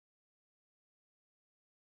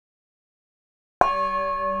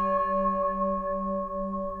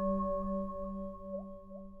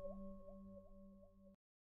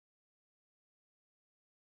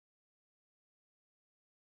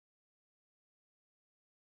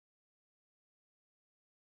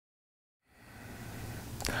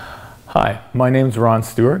Hi, my name's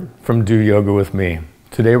Stewart from Do Yoga With Me.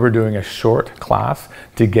 Today we're doing a short class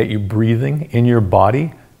to get you breathing in your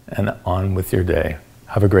body and on with your day.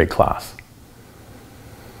 Have a great class.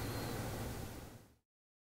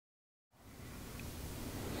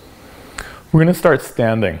 We're going to start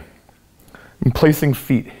standing and placing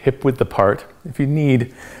feet hip width apart. If you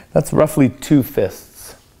need, that's roughly 2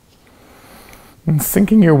 fists. And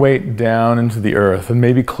sinking your weight down into the earth and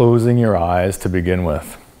maybe closing your eyes to begin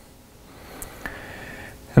with.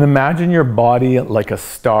 And imagine your body like a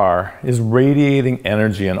star is radiating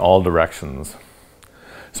energy in all directions.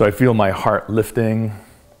 So I feel my heart lifting,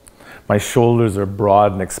 my shoulders are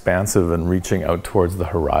broad and expansive and reaching out towards the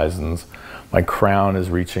horizons. My crown is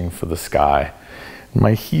reaching for the sky.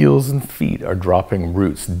 My heels and feet are dropping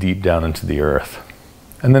roots deep down into the earth.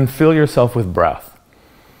 And then fill yourself with breath.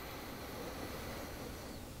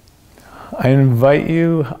 I invite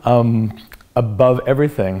you above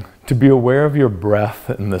everything to be aware of your breath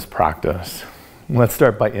in this practice. Let's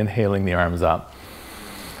start by inhaling the arms up.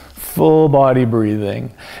 Full body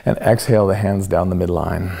breathing, and exhale the hands down the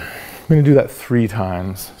midline. We're going to do that 3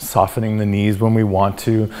 times, softening the knees when we want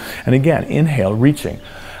to. And again, inhale, reaching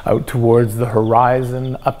out towards the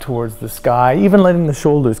horizon, up towards the sky, even letting the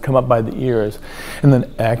shoulders come up by the ears. And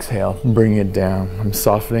then exhale, bring it down. I'm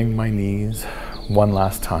softening my knees. One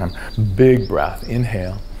last time. Big breath,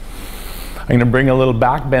 inhale. I'm going to bring a little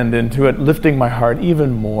back bend into it, lifting my heart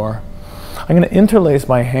even more. I'm going to interlace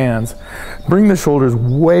my hands, bring the shoulders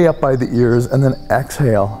way up by the ears, and then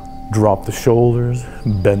exhale. Drop the shoulders,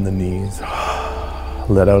 bend the knees.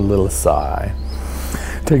 Let out a little sigh.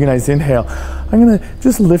 Take a nice inhale. I'm going to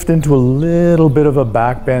just lift into a little bit of a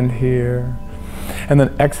back bend here. And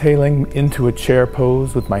then exhaling into a chair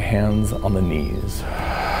pose with my hands on the knees.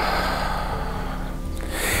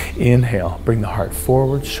 Inhale, bring the heart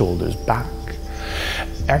forward, shoulders back.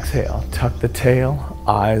 Exhale, tuck the tail,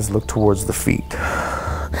 eyes look towards the feet.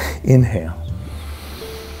 Inhale.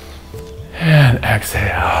 And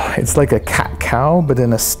exhale. It's like a cat-cow, but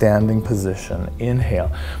in a standing position.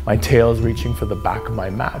 Inhale. My tail is reaching for the back of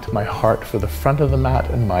my mat, my heart for the front of the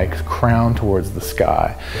mat, and my crown towards the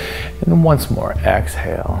sky. And once more,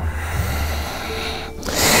 exhale.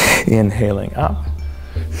 Inhaling up.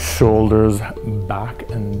 Shoulders back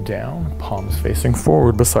and down, palms facing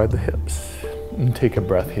forward beside the hips. And take a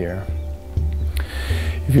breath here.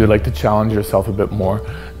 If you would like to challenge yourself a bit more,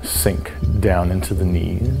 sink down into the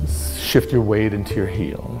knees. Shift your weight into your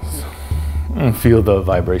heels. And feel the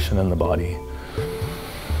vibration in the body.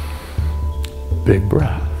 Big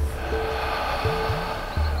breath.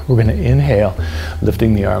 We're going to inhale,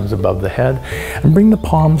 lifting the arms above the head, and bring the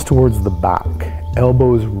palms towards the back.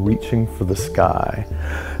 Elbows reaching for the sky.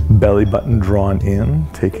 Belly button drawn in,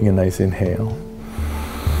 taking a nice inhale.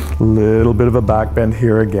 Little bit of a back bend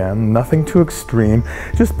here again, nothing too extreme.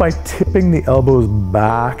 Just by tipping the elbows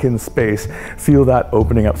back in space, feel that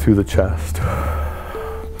opening up through the chest.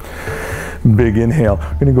 Big inhale.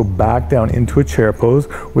 We're going to go back down into a chair pose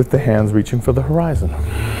with the hands reaching for the horizon.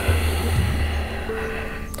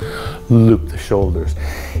 Loop the shoulders.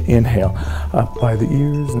 Inhale up by the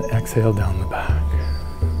ears and exhale down the back.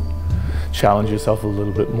 Challenge yourself a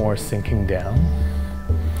little bit more, sinking down.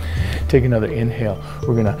 Take another inhale.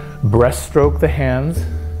 We're going to breaststroke the hands,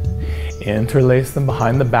 interlace them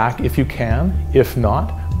behind the back if you can. If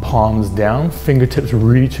not, palms down, fingertips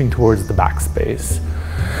reaching towards the back space.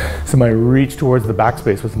 So my reach towards the back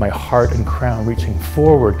space with my heart and crown reaching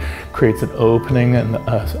forward creates an opening and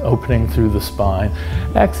opening through the spine.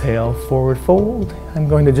 Exhale, forward fold. I'm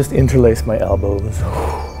going to just interlace my elbows.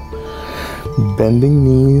 Bending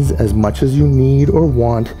knees as much as you need or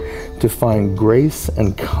want to find grace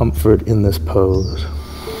and comfort in this pose.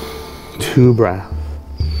 2 breaths.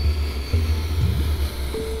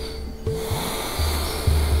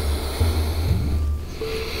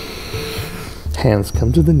 Hands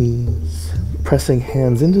come to the knees. Pressing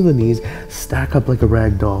hands into the knees, stack up like a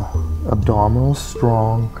rag doll. Abdominals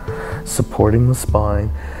strong, supporting the spine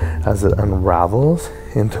as it unravels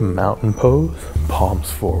into mountain pose. Palms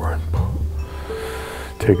forward.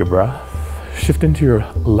 Take a breath. Shift into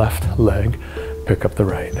your left leg. Pick up the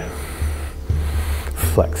right.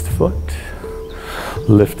 Flexed foot.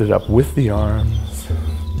 Lift it up with the arms.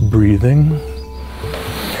 Breathing.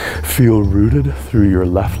 Feel rooted through your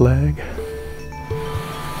left leg.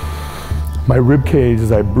 My rib cage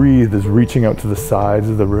as I breathe is reaching out to the sides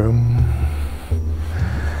of the room.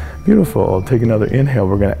 Beautiful. Take another inhale.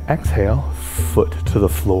 We're going to exhale. Foot to the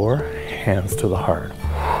floor, hands to the heart.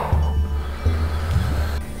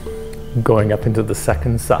 Going up into the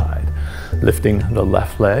second side, lifting the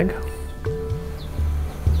left leg.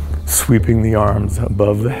 Sweeping the arms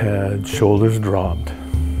above the head, shoulders dropped.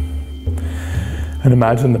 And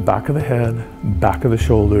imagine the back of the head, back of the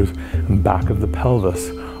shoulders, and back of the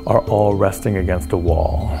pelvis are all resting against a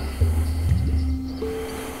wall.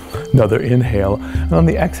 Another inhale, and on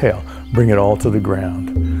the exhale, bring it all to the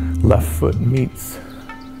ground. Left foot meets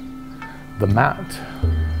the mat.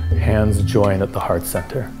 Hands join at the heart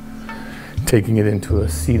center. Taking it into a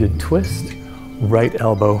seated twist, right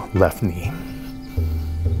elbow, left knee.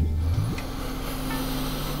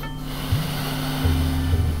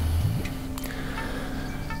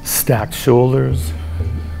 Stacked shoulders,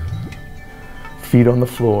 feet on the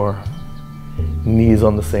floor, knees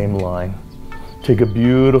on the same line. Take a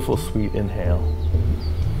beautiful sweet inhale.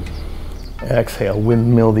 Exhale,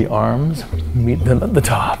 windmill the arms, meet them at the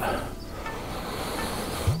top.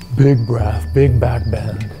 Big breath, big back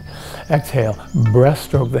bend. Exhale,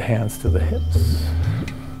 breaststroke the hands to the hips.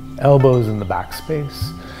 Elbows in the back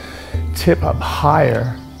space. Tip up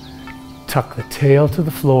higher, tuck the tail to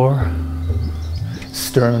the floor,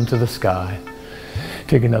 sternum to the sky.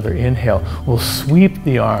 Take another inhale. We'll sweep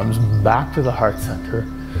the arms back to the heart center,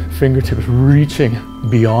 fingertips reaching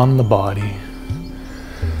beyond the body.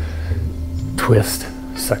 Twist,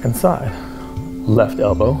 second side. Left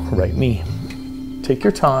elbow, right knee. Take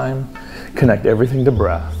your time, connect everything to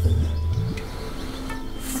breath.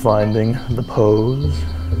 Finding the pose,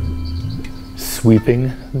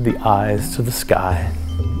 sweeping the eyes to the sky,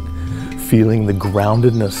 feeling the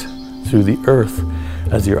groundedness through the earth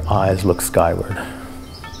as your eyes look skyward.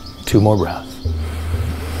 2 more breaths.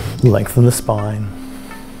 Lengthen the spine.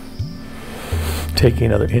 Taking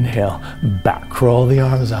another inhale, back crawl the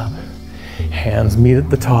arms up. Hands meet at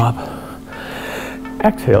the top.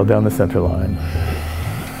 Exhale down the center line.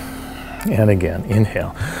 And again,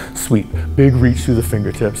 inhale, sweep, big reach through the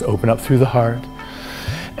fingertips, open up through the heart.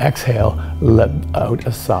 Exhale, let out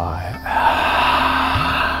a sigh.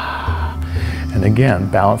 And again,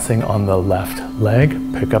 balancing on the left leg,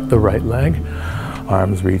 pick up the right leg,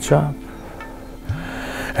 arms reach up,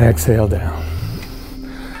 and exhale down.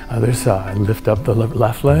 Other side, lift up the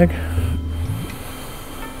left leg,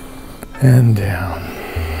 and down.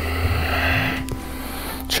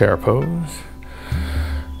 Chair pose.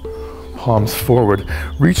 Palms forward,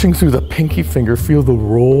 reaching through the pinky finger, feel the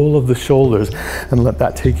roll of the shoulders and let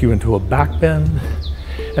that take you into a back bend.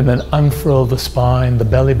 And then unfurl the spine, the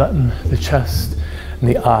belly button, the chest, and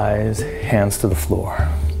the eyes, hands to the floor.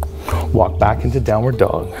 Walk back into downward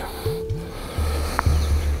dog.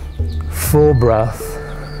 Full breath.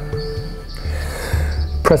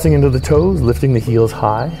 Pressing into the toes, lifting the heels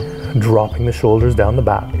high, dropping the shoulders down the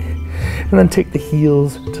back. And then take the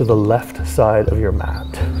heels to the left side of your mat.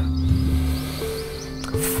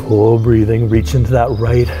 Full breathing, reach into that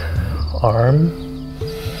right arm.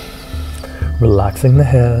 Relaxing the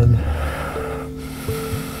head.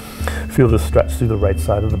 Feel the stretch through the right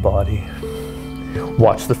side of the body.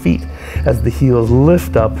 Watch the feet as the heels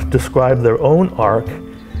lift up, describe their own arc,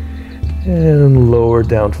 and lower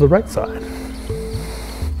down to the right side.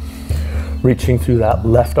 Reaching through that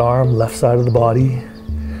left arm, left side of the body.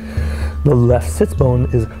 The left sits bone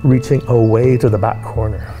is reaching away to the back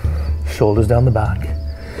corner. Shoulders down the back.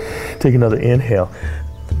 Take another inhale.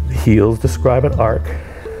 Heels describe an arc.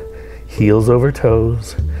 Heels over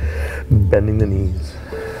toes. Bending the knees.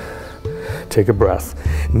 Take a breath.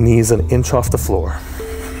 Knees an inch off the floor.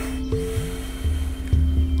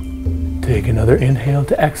 Take another inhale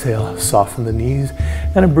to exhale. Soften the knees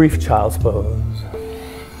and a brief child's pose.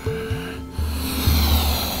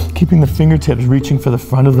 Keeping the fingertips reaching for the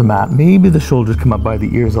front of the mat. Maybe the shoulders come up by the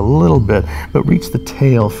ears a little bit, but reach the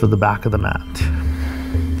tail for the back of the mat.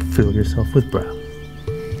 Fill yourself with breath.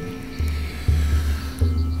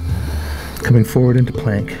 Coming forward into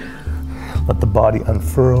plank. Let the body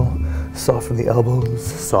unfurl. Soften the elbows,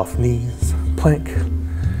 soft knees. Plank.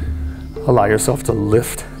 Allow yourself to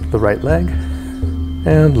lift the right leg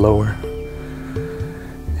and lower.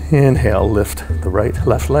 Inhale, lift the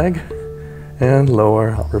left leg and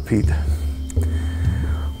lower. I'll repeat.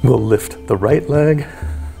 We'll lift the right leg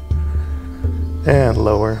and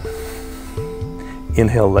lower.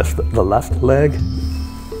 Inhale, lift the left leg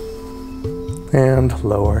and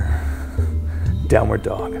lower. Downward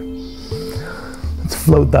dog. Let's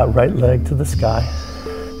float that right leg to the sky.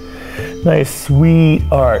 Nice sweet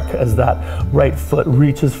arc as that right foot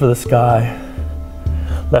reaches for the sky.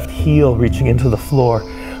 Left heel reaching into the floor.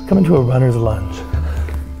 Come into a runner's lunge.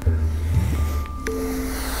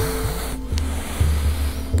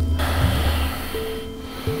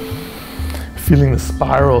 Feeling the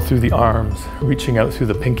spiral through the arms, reaching out through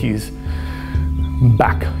the pinkies.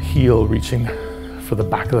 Back heel reaching for the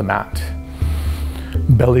back of the mat.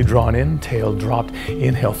 Belly drawn in, tail dropped.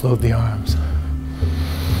 Inhale, float the arms.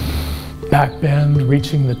 Back bend,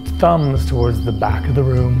 reaching the thumbs towards the back of the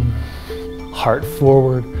room. Heart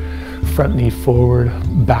forward, front knee forward,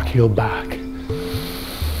 back heel back.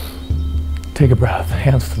 Take a breath,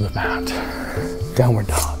 hands to the mat. Downward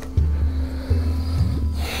dog.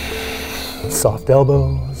 Soft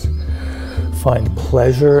elbows. Find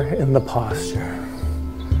pleasure in the posture.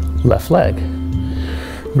 Left leg.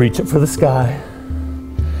 Reach it for the sky.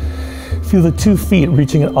 Feel the 2 feet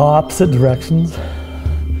reaching in opposite directions.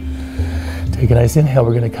 Take a nice inhale.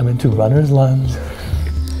 We're going to come into runner's lunge.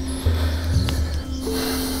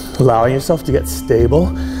 Allowing yourself to get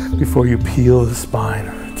stable before you peel the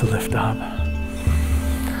spine to lift up.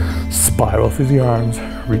 Spiral through the arms,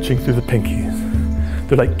 reaching through the pinkies.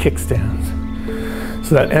 They're like kickstands.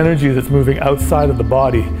 So that energy that's moving outside of the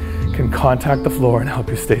body can contact the floor and help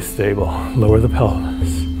you stay stable. Lower the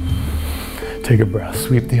pelvis. Take a breath,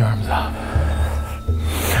 sweep the arms up.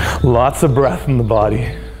 Lots of breath in the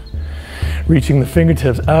body. Reaching the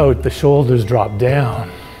fingertips out, the shoulders drop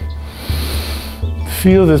down.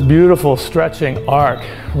 Feel this beautiful stretching arc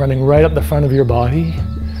running right up the front of your body.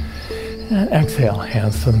 And exhale,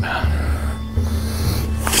 hands to the mat.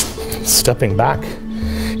 Stepping back,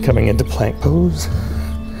 coming into plank pose.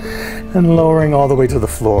 And lowering all the way to the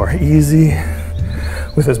floor. Easy,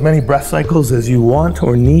 with as many breath cycles as you want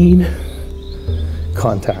or need.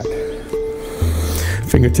 Contact.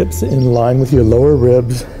 Fingertips in line with your lower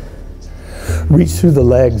ribs. Reach through the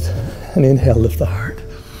legs and inhale, lift the heart.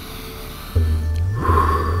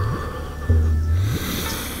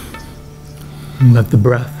 Let the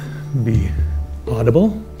breath be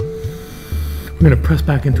audible. We're going to press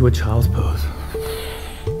back into a child's pose.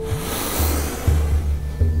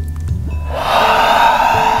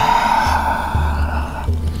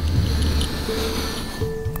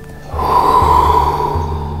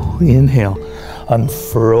 Inhale,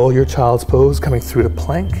 unfurl your child's pose, coming through to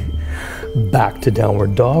plank, back to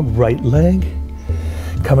downward dog, right leg,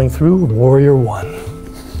 coming through warrior 1.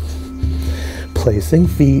 Placing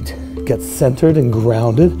feet, get centered and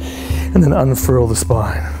grounded, and then unfurl the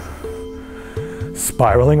spine.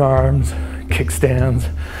 Spiraling arms, kickstands,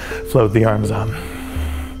 float the arms up.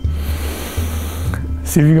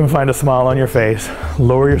 See if you can find a smile on your face.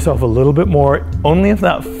 Lower yourself a little bit more, only if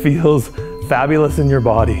that feels fabulous in your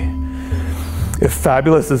body. If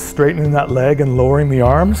fabulous is straightening that leg and lowering the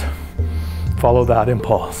arms, follow that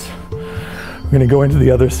impulse. We're gonna go into the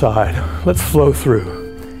other side. Let's flow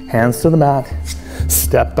through. Hands to the mat,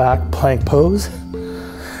 step back, plank pose.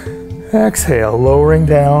 Exhale, lowering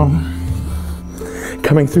down,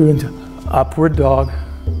 coming through into upward dog,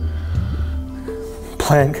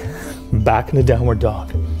 plank, back into downward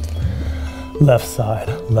dog. Left side,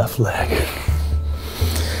 left leg.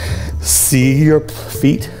 See your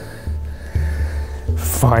feet,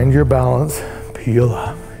 find your balance, peel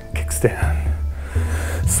up, kickstand,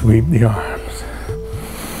 sweep the arms.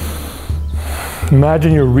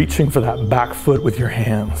 Imagine you're reaching for that back foot with your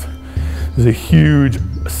hands. There's a huge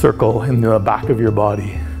circle in the back of your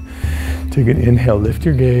body. Take an inhale, lift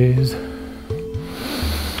your gaze.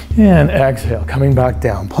 And exhale, coming back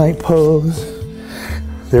down, plank pose.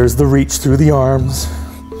 There's the reach through the arms,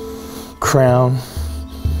 crown,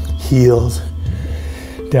 heels,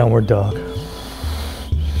 downward dog.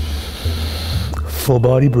 Full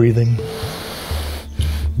body breathing,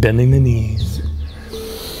 bending the knees.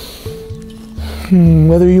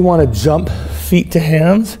 Whether you want to jump feet to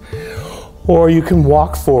hands or you can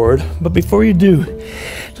walk forward, but before you do,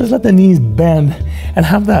 just let the knees bend and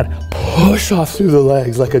have that push off through the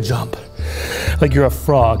legs like a jump, like you're a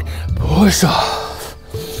frog. Push off.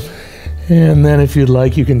 And then if you'd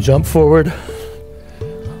like, you can jump forward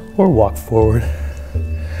or walk forward.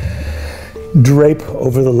 Drape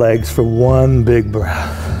over the legs for one big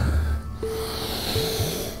breath.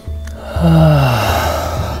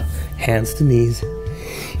 Hands to knees.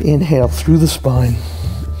 Inhale through the spine.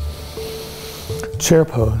 Chair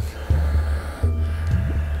pose.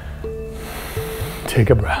 Take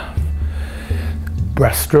a breath.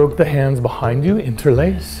 Breaststroke the hands behind you,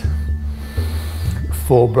 interlace.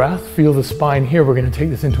 Full breath, feel the spine here. We're going to take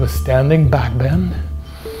this into a standing back bend.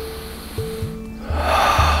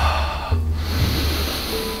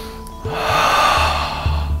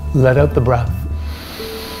 Let out the breath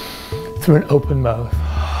through an open mouth.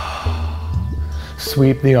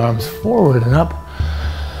 Sweep the arms forward and up.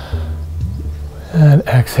 And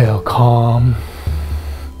exhale, calm.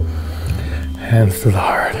 Hands to the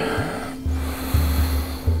heart.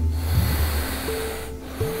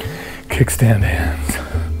 Kickstand hands.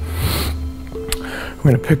 We're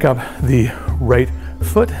going to pick up the right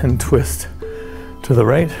foot and twist to the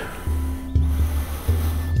right,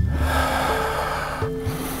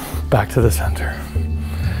 back to the center.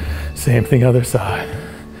 Same thing other side.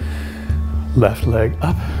 Left leg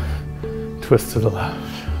up, twist to the left.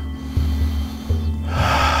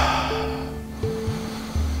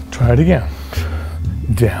 Try it again.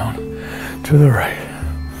 Down to the right.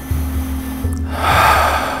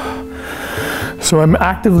 So I'm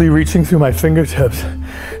actively reaching through my fingertips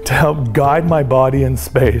to help guide my body in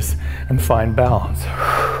space and find balance.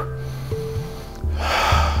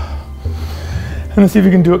 And let's see if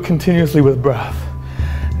you can do it continuously with breath.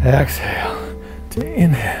 Exhale to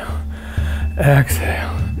inhale.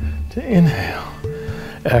 Exhale to inhale.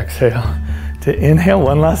 Exhale to inhale.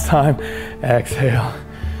 One last time. Exhale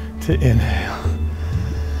to inhale.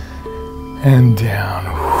 And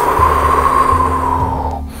down.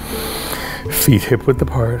 Feet hip width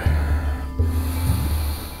apart.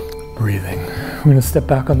 Breathing. We're going to step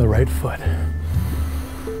back on the right foot.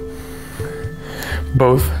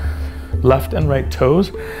 Both left and right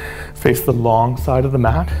toes face the long side of the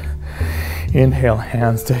mat. Inhale,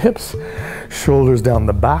 hands to hips, shoulders down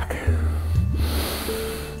the back.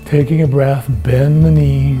 Taking a breath, bend the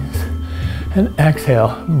knees, and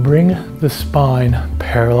exhale, bring the spine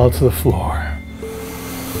parallel to the floor.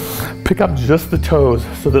 Pick up just the toes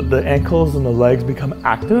so that the ankles and the legs become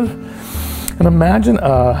active. And imagine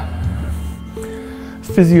a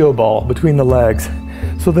physio ball between the legs.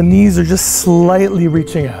 So the knees are just slightly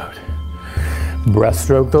reaching out.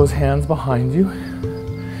 Breaststroke those hands behind you.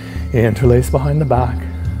 Interlace behind the back.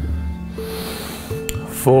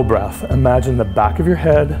 Full breath. Imagine the back of your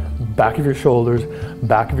head, back of your shoulders,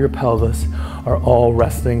 back of your pelvis are all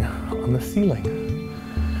resting on the ceiling.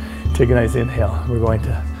 Take a nice inhale. We're going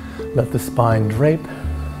to let the spine drape.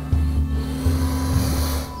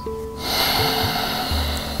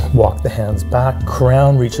 Walk the hands back.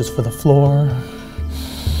 Crown reaches for the floor.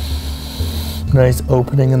 Nice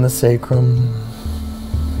opening in the sacrum.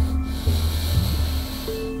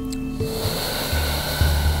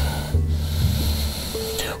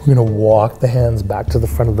 We're going to walk the hands back to the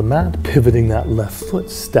front of the mat, pivoting that left foot,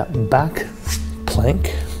 step back,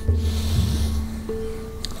 plank.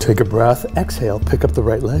 Take a breath, exhale, pick up the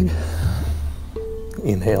right leg.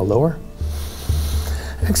 Inhale, lower.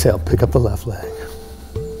 Exhale, pick up the left leg.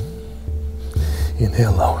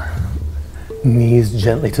 Inhale, lower. Knees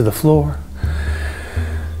gently to the floor.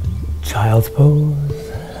 Child's pose.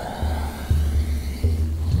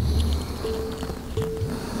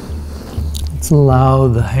 Let's allow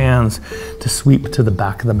the hands to sweep to the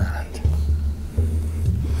back of the mat.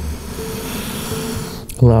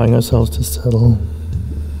 Allowing ourselves to settle.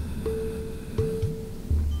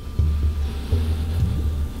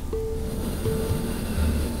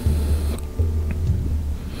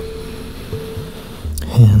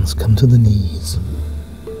 Hands come to the knees.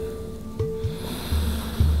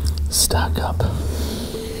 Stack up.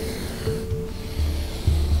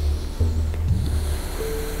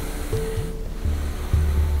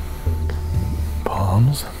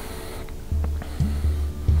 Palms.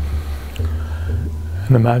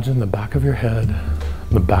 And imagine the back of your head,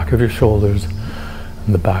 the back of your shoulders,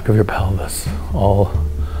 and the back of your pelvis all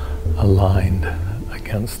aligned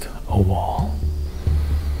against a wall.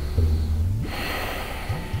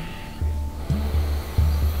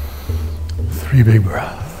 Three big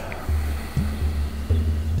breaths.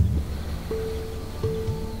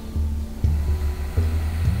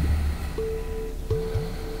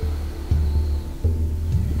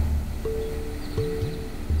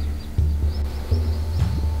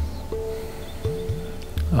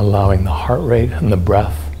 Allowing the heart rate and the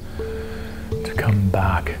breath to come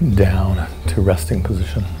back down to resting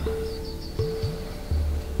position.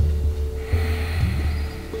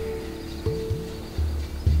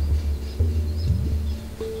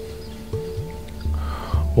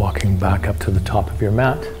 Walking back up to the top of your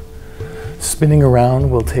mat. Spinning around,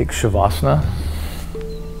 we'll take Shavasana.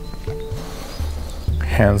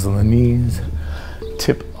 Hands on the knees,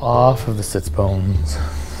 tip off of the sits bones.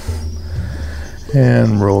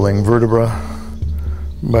 And rolling vertebra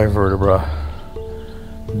by vertebra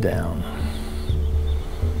down.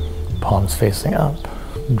 Palms facing up,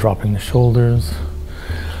 dropping the shoulders,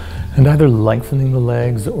 and either lengthening the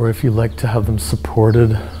legs, or if you like to have them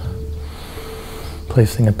supported,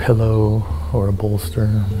 placing a pillow or a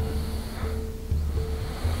bolster.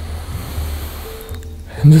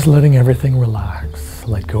 And just letting everything relax.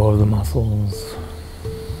 Let go of the muscles.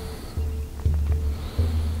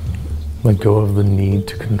 Let go of the need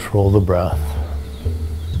to control the breath.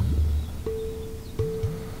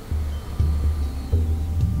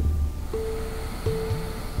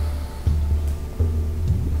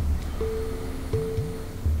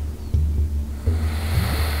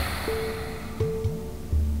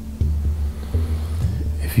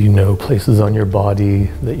 you know places on your body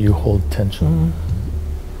that you hold tension,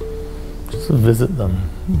 just visit them.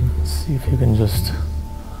 See if you can just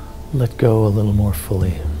let go a little more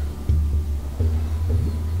fully.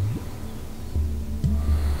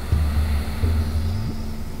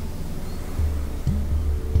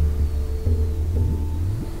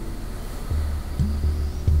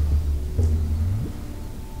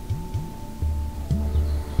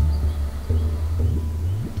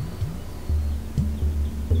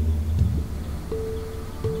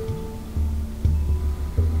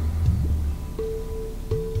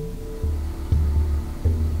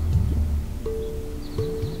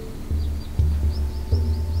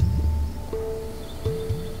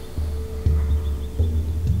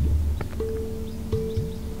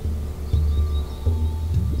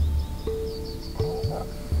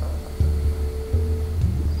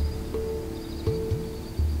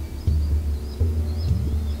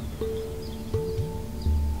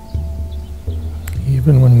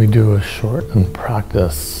 Even when we do a shortened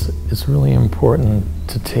practice, it's really important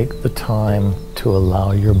to take the time to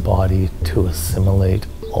allow your body to assimilate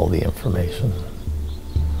all the information.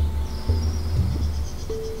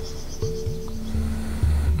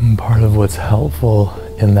 And part of what's helpful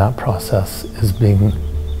in that process is being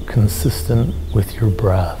consistent with your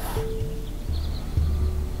breath.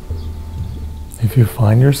 If you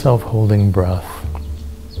find yourself holding breath,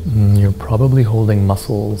 you're probably holding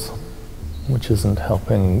muscles, which isn't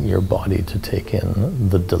helping your body to take in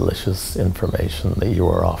the delicious information that you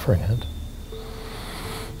are offering it.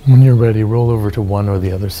 When you're ready, roll over to one or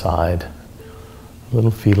the other side. A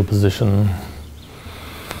little fetal position.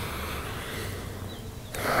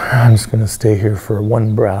 I'm just going to stay here for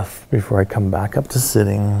one breath before I come back up to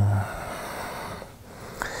sitting.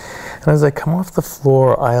 And as I come off the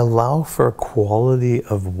floor, I allow for a quality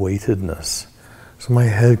of weightedness, so my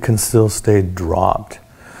head can still stay dropped.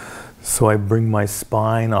 So I bring my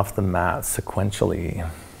spine off the mat sequentially,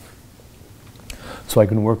 so I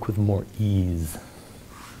can work with more ease.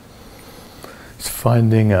 Just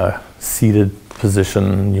finding a seated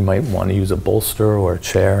position. You might want to use a bolster or a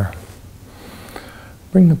chair.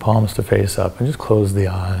 Bring the palms to face up and just close the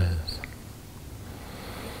eyes.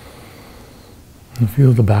 And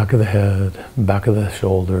feel the back of the head, back of the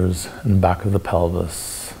shoulders, and back of the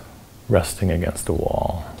pelvis resting against a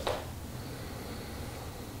wall.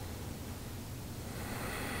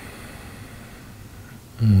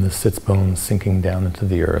 And the sits bones sinking down into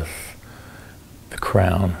the earth, the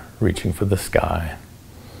crown reaching for the sky,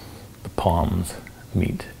 the palms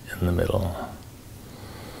meet in the middle.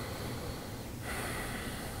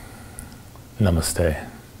 Namaste.